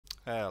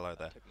Hello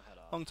there.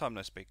 Long time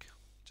no speak.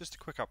 Just a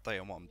quick update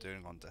on what I'm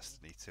doing on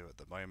Destiny 2 at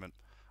the moment.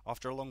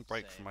 After a long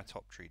break from my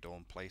Top Tree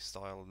Dawn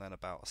playstyle and then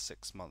about a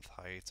 6-month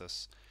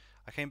hiatus,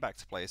 I came back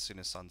to play as soon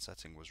as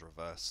sunsetting was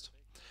reversed.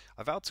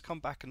 I vowed to come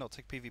back and not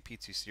take PvP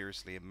too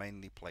seriously and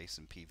mainly play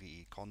some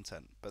PvE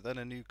content, but then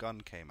a new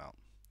gun came out.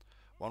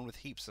 One with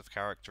heaps of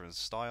character and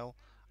style,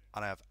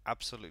 and I have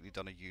absolutely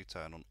done a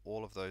U-turn on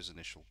all of those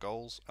initial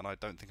goals, and I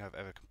don't think I've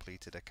ever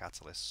completed a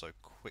catalyst so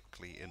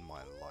quickly in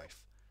my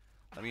life.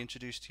 Let me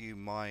introduce to you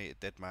my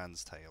Dead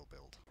Man's Tale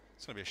build.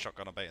 It's going to be a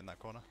shotgun bait in that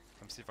corner.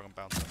 Let me see if I can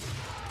bounce it.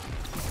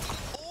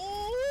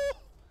 Oh!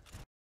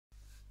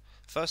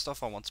 First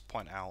off, I want to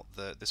point out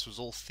that this was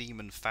all theme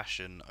and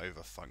fashion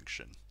over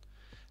function.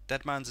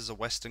 Dead Man's is a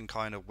western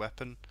kind of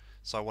weapon,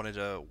 so I wanted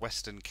a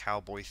western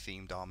cowboy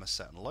themed armor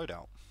set and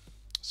loadout.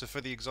 So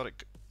for the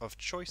exotic of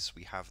choice,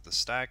 we have the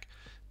Stag,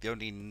 the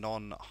only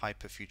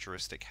non-hyper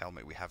futuristic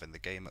helmet we have in the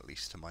game, at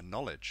least to my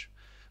knowledge.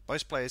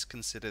 Most players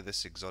consider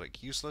this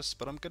exotic useless,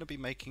 but I'm going to be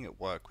making it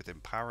work with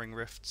empowering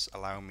rifts,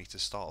 allowing me to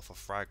start off a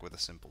frag with a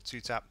simple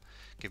 2-tap,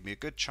 give me a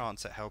good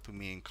chance at helping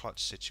me in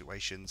clutch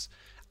situations,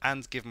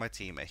 and give my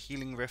team a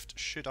healing rift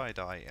should I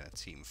die in a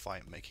team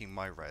fight, making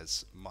my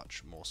res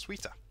much more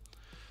sweeter.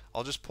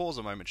 I'll just pause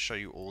a moment to show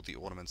you all the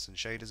ornaments and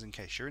shaders in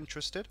case you're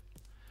interested.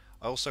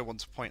 I also want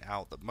to point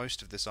out that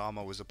most of this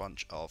armor was a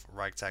bunch of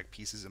ragtag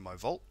pieces in my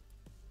vault,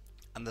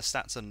 and the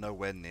stats are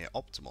nowhere near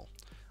optimal.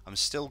 I'm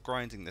still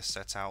grinding this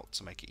set out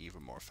to make it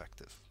even more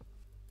effective.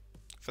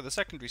 For the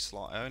secondary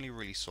slot, I only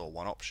really saw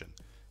one option.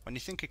 When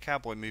you think of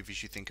cowboy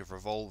movies, you think of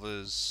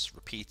revolvers,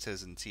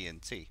 repeaters, and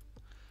TNT.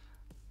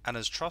 And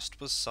as Trust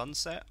was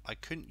sunset, I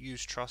couldn't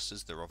use Trust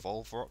as the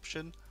revolver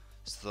option,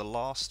 so the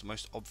last,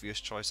 most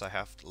obvious choice I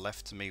have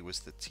left to me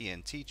was the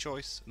TNT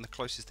choice, and the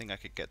closest thing I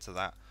could get to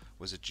that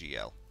was a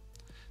GL.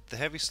 The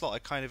heavy slot I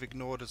kind of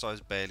ignored as I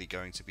was barely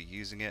going to be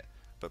using it,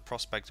 but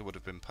Prospector would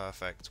have been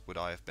perfect would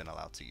I have been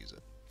allowed to use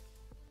it.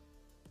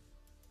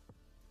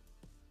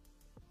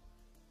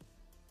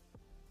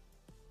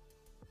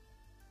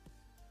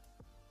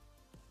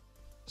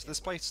 So this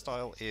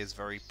playstyle is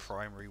very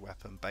primary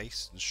weapon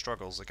based and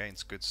struggles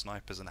against good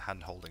snipers and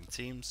hand-holding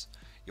teams.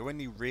 You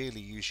only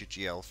really use your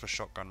GL for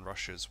shotgun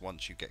rushes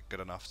once you get good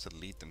enough to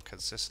lead them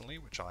consistently,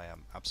 which I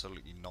am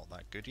absolutely not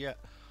that good yet,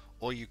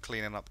 or you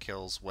cleaning up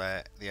kills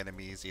where the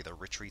enemy is either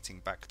retreating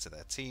back to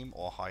their team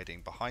or hiding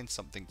behind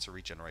something to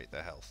regenerate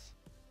their health.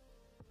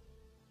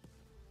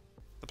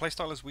 The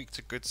playstyle is weak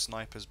to good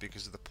snipers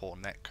because of the poor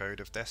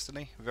netcode of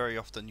Destiny. Very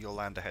often you'll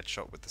land a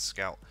headshot with the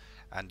scout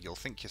and you'll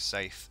think you're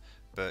safe,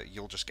 but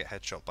you'll just get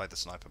headshot by the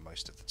sniper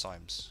most of the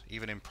times.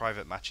 Even in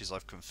private matches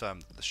I've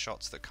confirmed that the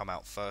shots that come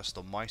out first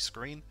on my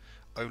screen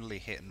only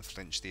hit and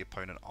flinch the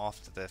opponent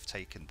after they've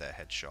taken their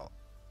headshot.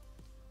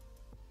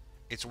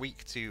 It's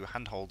weak to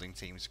hand-holding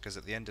teams because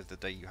at the end of the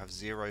day you have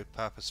zero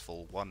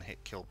purposeful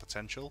one-hit kill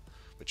potential,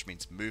 which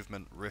means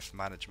movement, rift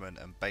management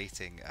and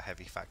baiting are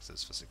heavy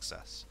factors for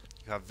success.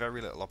 You have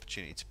very little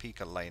opportunity to peek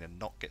a lane and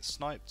not get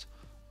sniped,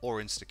 or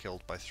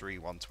insta-killed by 3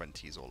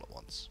 120s all at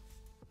once.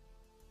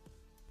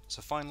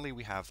 So finally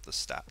we have the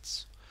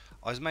stats.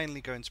 I was mainly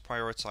going to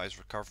prioritise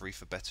recovery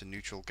for better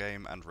neutral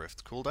game and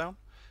rift cooldown,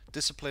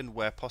 discipline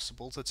where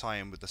possible to tie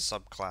in with the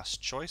subclass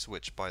choice,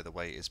 which by the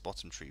way is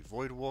bottom tree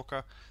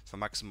Voidwalker, for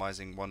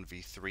maximising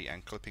 1v3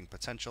 and clipping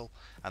potential,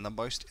 and the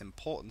most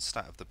important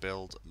stat of the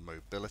build,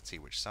 mobility,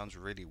 which sounds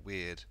really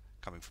weird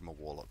coming from a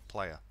Warlock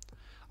player.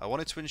 I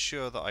wanted to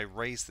ensure that I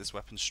raised this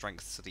weapon's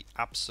strength to the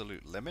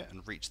absolute limit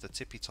and reach the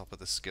tippy top of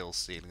the skill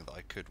ceiling that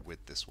I could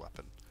with this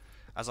weapon.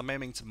 As I'm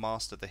aiming to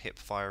master the hip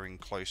firing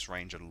close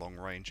range and long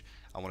range,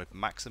 I wanted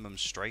maximum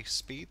strafe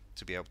speed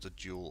to be able to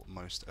duel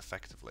most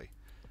effectively.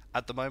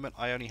 At the moment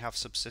I only have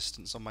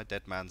subsistence on my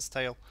Dead Man's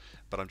Tale,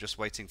 but I'm just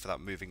waiting for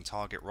that moving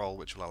target roll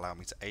which will allow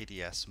me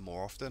to ADS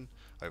more often,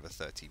 over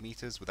 30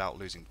 meters, without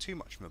losing too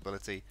much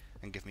mobility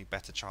and give me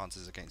better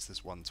chances against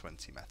this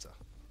 120 meta.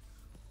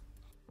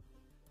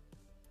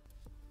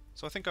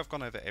 So I think I've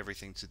gone over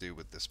everything to do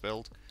with this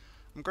build.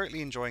 I'm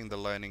greatly enjoying the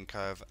learning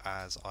curve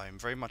as I'm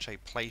very much a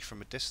play from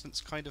a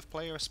distance kind of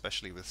player,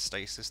 especially with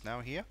stasis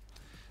now here.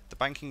 The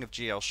banking of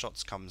GL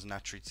shots comes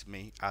naturally to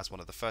me as one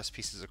of the first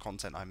pieces of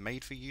content I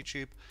made for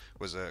YouTube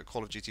was a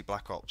Call of Duty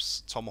Black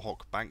Ops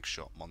Tomahawk bank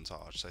shot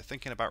montage, so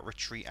thinking about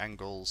retreat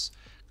angles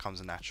comes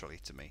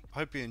naturally to me. I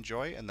hope you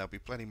enjoy, and there'll be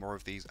plenty more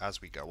of these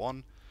as we go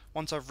on.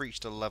 Once I've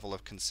reached a level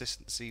of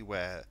consistency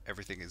where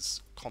everything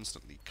is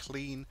constantly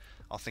clean,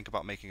 I'll think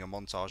about making a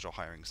montage or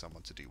hiring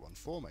someone to do one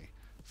for me.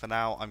 For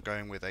now, I'm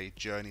going with a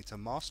journey to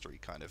mastery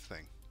kind of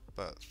thing.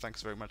 But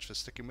thanks very much for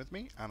sticking with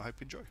me, and I hope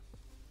you enjoy.